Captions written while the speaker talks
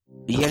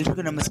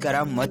ಎಲ್ರಿಗೂ ನಮಸ್ಕಾರ.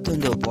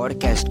 ಮತ್ತೊಂದು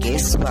ಪಾಡ್ಕಾಸ್ಟ್ಗೆ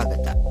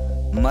ಸ್ವಾಗತ.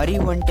 ಮರಿ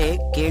ಒಂಟೆ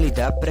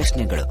ಕೇಳಿದ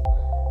ಪ್ರಶ್ನೆಗಳು.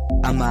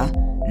 ಅಮ್ಮ,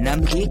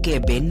 ನಮ್ಗೇಕೆ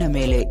ಬೆನ್ನ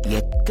ಮೇಲೆ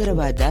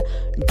ಎತ್ತರವಾದ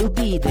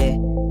ಡುಬ್ಬಿ ಇದೆ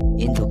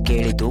ಎಂದು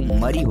ಕೇಳಿತು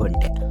ಮರಿ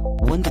ಒಂಟೆ.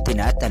 ಒಂದು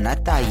ದಿನ ತನ್ನ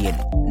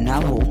ತಾಯಿಯನ್ನು,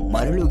 ನಾವು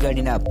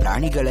ಮರಳುಗಾಡಿನ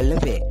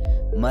ಪ್ರಾಣಿಗಳಲ್ಲವೇ?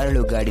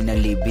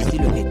 ಮರಳುಗಾಡಿನಲ್ಲಿ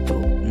ಬಿಸಿಲು ಹೆಚ್ಚು,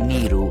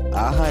 ನೀರು,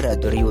 ಆಹಾರ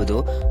ದೊರೆಯುವುದು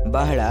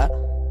ಬಹಳ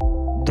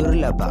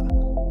ದುರ್ಲಭ.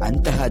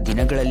 ಅಂತಹ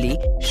ದಿನಗಳಲ್ಲಿ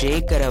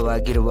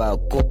ಶೇಖರವಾಗಿರುವ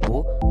ಕೊಬ್ಬು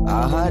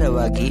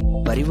ಆಹಾರವಾಗಿ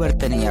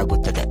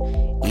ಪರಿವರ್ತನೆಯಾಗುತ್ತದೆ.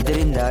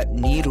 ಇದರಿಂದ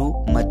ನೀರು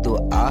ಮತ್ತು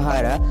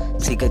ಆಹಾರ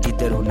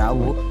ಸಿಗದಿದ್ದರೂ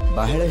ನಾವು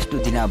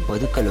ಬಹಳಷ್ಟು ದಿನ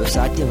ಬದುಕಲು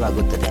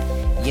ಸಾಧ್ಯವಾಗುತ್ತದೆ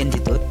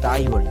ಎಂದಿತು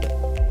ತಾಯಿ ಒಂಟೆ.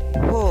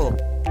 ಓ,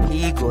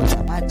 ಹೀಗೋ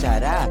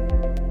ಸಮಾಚಾರ?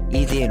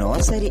 ಇದೇನೋ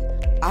ಸರಿ,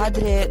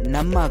 ಆದ್ರೆ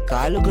ನಮ್ಮ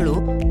ಕಾಲುಗಳು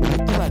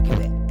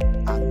ಉದ್ದವಾಗಿವೆ,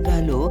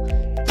 ಅಂಗಾಲು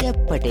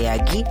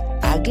ಚಪ್ಪಟೆಯಾಗಿ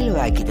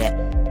ಅಗಲವಾಗಿದೆ,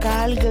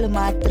 ಕಾಲುಗಳು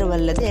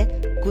ಮಾತ್ರವಲ್ಲದೆ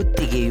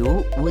ಕುತ್ತಿಗೆಯೂ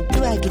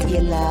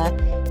ಉದ್ದವಾಗಿದೆಯಲ್ಲ,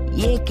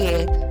 ಏಕೆ?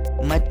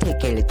 ಮತ್ತೆ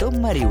ಕೇಳಿತು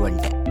ಮರಿ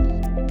ಒಂಟೆ.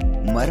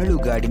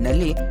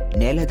 ಮರಳುಗಾಡಿನಲ್ಲಿ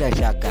ನೆಲದ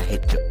ಶಾಖ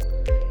ಹೆಚ್ಚು,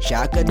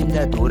 ಶಾಖದಿಂದ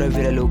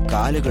ದೂರವಿರಲು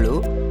ಕಾಲುಗಳು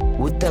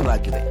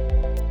ಉದ್ದವಾಗಿವೆ.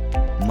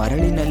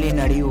 ಮರಳಿನಲ್ಲಿ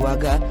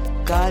ನಡೆಯುವಾಗ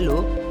ಕಾಲು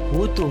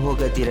ಹೂತು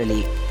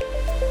ಹೋಗದಿರಲಿ,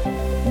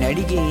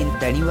 ನಡಿಗೆ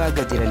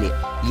ದಣಿವಾಗದಿರಲಿ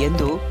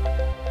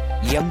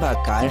ಎಂಬ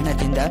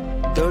ಕಾರಣದಿಂದ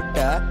ದೊಡ್ಡ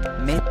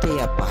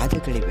ಮೆತ್ತೆಯ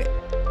ಪಾದಗಳಿವೆ.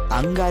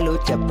 ಅಂಗಾಲು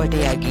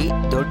ಚಪ್ಪಟೆಯಾಗಿ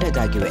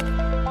ದೊಡ್ಡದಾಗಿವೆ.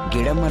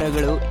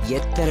 ಗಿಡಮರಗಳು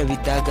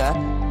ಎತ್ತರವಿದ್ದಾಗ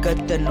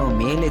ಕತ್ತನ್ನು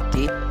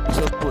ಮೇಲೆತ್ತಿ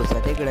ಸೊಪ್ಪು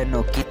ಸದೆಗಳನ್ನು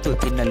ಕಿತ್ತು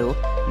ತಿನ್ನಲು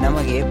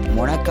ನಮಗೆ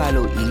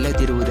ಮೊಣಕಾಲು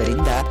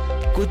ಇಲ್ಲದಿರುವುದರಿಂದ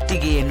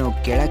ಕುತ್ತಿಗೆಯನ್ನು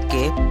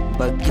ಕೆಳಕ್ಕೆ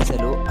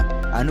ಬಗ್ಗಿಸಲು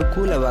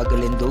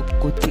ಅನುಕೂಲವಾಗಲೆಂದು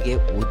ಕುತ್ತಿಗೆ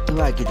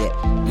ಉದ್ದವಾಗಿದೆ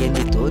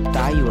ಎಂದಿತು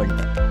ತಾಯಿ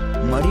ಒಂಟೆ.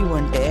 ಮರಿ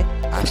ಒಂಟೆ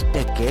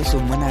ಅಷ್ಟಕ್ಕೆ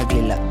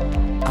ಸುಮ್ಮನಾಗಲಿಲ್ಲ.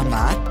 ಅಮ್ಮ,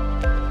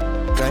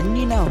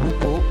 ಕಣ್ಣಿನ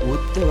ಹುಬ್ಬು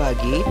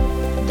ಉದ್ದವಾಗಿ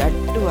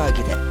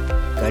ದಟ್ಟವಾಗಿದೆ,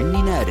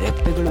 ಕಣ್ಣಿನ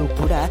ರೆಪ್ಪೆಗಳು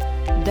ಕೂಡ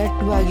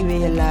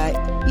ದಟ್ಟವಾಗಿವೆಯಲ್ಲ,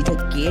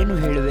 ಇದಕ್ಕೇನು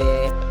ಹೇಳುವೆ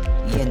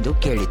ಎಂದು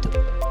ಕೇಳಿತು.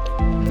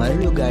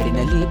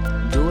 ಮರಳುಗಾಡಿನಲ್ಲಿ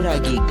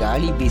ಜೋರಾಗಿ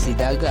ಗಾಳಿ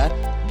ಬೀಸಿದಾಗ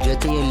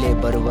ಜೊತೆಯಲ್ಲೇ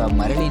ಬರುವ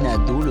ಮರಳಿನ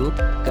ಧೂಳು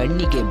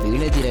ಕಣ್ಣಿಗೆ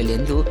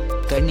ಬೀಳದಿರಲೆಂದು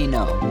ಕಣ್ಣಿನ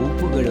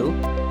ಹುಬ್ಬುಗಳು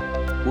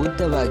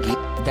ಉದ್ದವಾಗಿ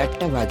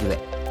ದಟ್ಟವಾಗಿವೆ,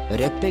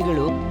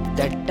 ರೆಪ್ಪೆಗಳು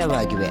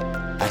ದಟ್ಟವಾಗಿವೆ.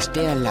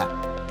 ಅಷ್ಟೇ ಅಲ್ಲ,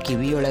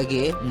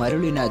 ಕಿವಿಯೊಳಗೆ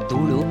ಮರಳಿನ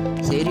ಧೂಳು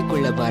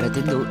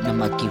ಸೇರಿಕೊಳ್ಳಬಾರದೆಂದು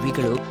ನಮ್ಮ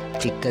ಕಿವಿಗಳು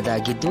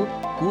ಚಿಕ್ಕದಾಗಿದ್ದು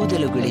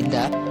ಕೂದಲುಗಳಿಂದ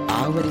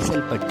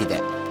ಆವರಿಸಲ್ಪಟ್ಟಿದೆ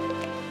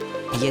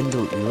ಎಂದು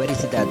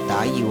ವಿವರಿಸಿದ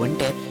ತಾಯಿ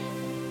ಒಂಟೆ.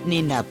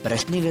 ನಿನ್ನ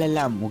ಪ್ರಶ್ನೆಗಳೆಲ್ಲ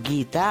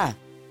ಮುಗಿಯಿತಾ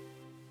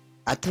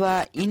ಅಥವಾ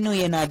ಇನ್ನೂ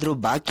ಏನಾದ್ರೂ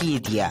ಬಾಕಿ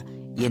ಇದೆಯಾ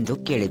ಎಂದು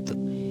ಕೇಳಿತು.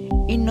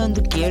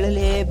 ಇನ್ನೊಂದು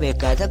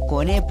ಕೇಳಲೇಬೇಕಾದ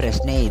ಕೊನೆ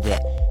ಪ್ರಶ್ನೆ ಇದೆ,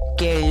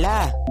 ಕೇಳಲಾ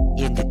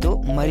ಎಂದಿತು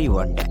ಮರಿ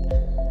ಒಂಟೆ.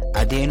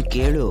 ಅದೇನು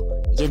ಕೇಳು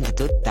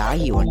ಎಂದಿತು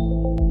ತಾಯಿ ಒಂಟೆ.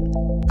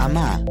 ಅಮ್ಮ,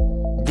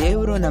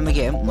 ದೇವರು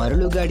ನಮಗೆ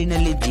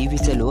ಮರಳುಗಾಡಿನಲ್ಲಿ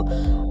ಜೀವಿಸಲು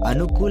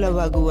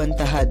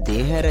ಅನುಕೂಲವಾಗುವಂತಹ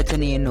ದೇಹ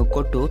ರಚನೆಯನ್ನು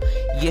ಕೊಟ್ಟು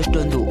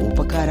ಎಷ್ಟೊಂದು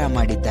ಉಪಕಾರ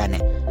ಮಾಡಿದ್ದಾನೆ.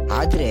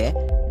 ಆದ್ರೆ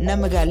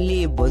ನಮಗೆ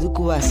ಅಲ್ಲಿ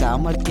ಬದುಕುವ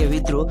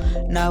ಸಾಮರ್ಥ್ಯವಿದ್ರೂ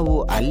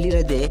ನಾವು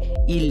ಅಲ್ಲಿರದೆ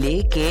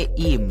ಇಲ್ಲೇಕೆ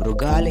ಈ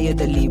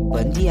ಮೃಗಾಲಯದಲ್ಲಿ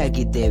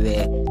ಬಂದಿಯಾಗಿದ್ದೇವೆ?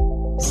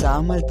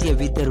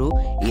 ಸಾಮರ್ಥ್ಯವಿದ್ದರೂ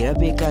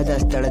ಇರಬೇಕಾದ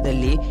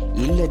ಸ್ಥಳದಲ್ಲಿ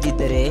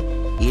ಇಲ್ಲದಿದ್ದರೆ,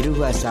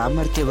 ಇರುವ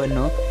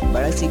ಸಾಮರ್ಥ್ಯವನ್ನು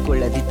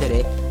ಬಳಸಿಕೊಳ್ಳದಿದ್ದರೆ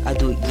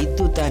ಅದು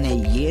ಇದ್ದು ತಾನೇ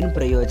ಏನು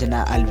ಪ್ರಯೋಜನ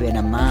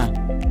ಅಲ್ವೇನಮ್ಮ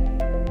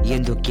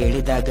ಎಂದು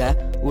ಕೇಳಿದಾಗ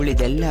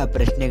ಉಳಿದೆಲ್ಲ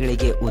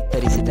ಪ್ರಶ್ನೆಗಳಿಗೆ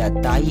ಉತ್ತರಿಸಿದ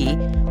ತಾಯಿ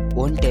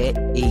ಒಂಟೆ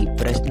ಈ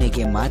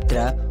ಪ್ರಶ್ನೆಗೆ ಮಾತ್ರ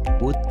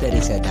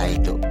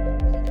ಉತ್ತರಿಸದಾಯಿತು.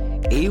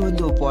 ಈ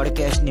ಒಂದು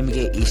ಪಾಡ್ಕಾಸ್ಟ್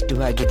ನಿಮಗೆ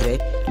ಇಷ್ಟವಾಗಿದ್ರೆ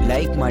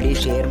ಲೈಕ್ ಮಾಡಿ,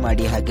 ಶೇರ್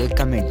ಮಾಡಿ, ಹಾಗೆ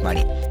ಕಮೆಂಟ್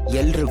ಮಾಡಿ.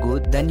 ಎಲ್ರಿಗೂ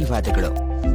ಧನ್ಯವಾದಗಳು.